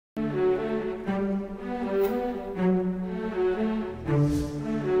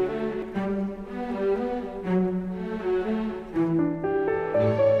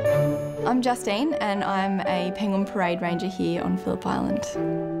I'm Justine and I'm a penguin parade ranger here on Phillip Island.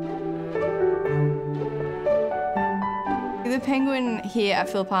 The penguin here at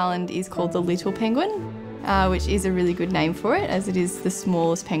Phillip Island is called the little penguin, which is a really good name for it as it is the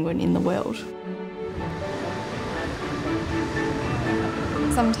smallest penguin in the world.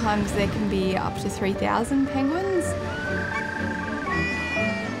 Sometimes there can be up to 3,000 penguins.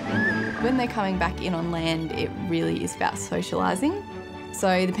 When they're coming back in on land, it really is about socialising.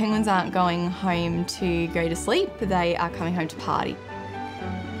 So the penguins aren't going home to go to sleep, they are coming home to party.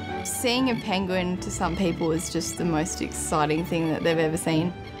 Seeing a penguin to some people is just the most exciting thing that they've ever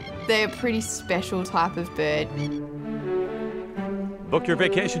seen. They're a pretty special type of bird. Book your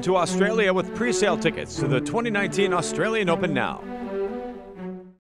vacation to Australia with pre-sale tickets to the 2019 Australian Open now.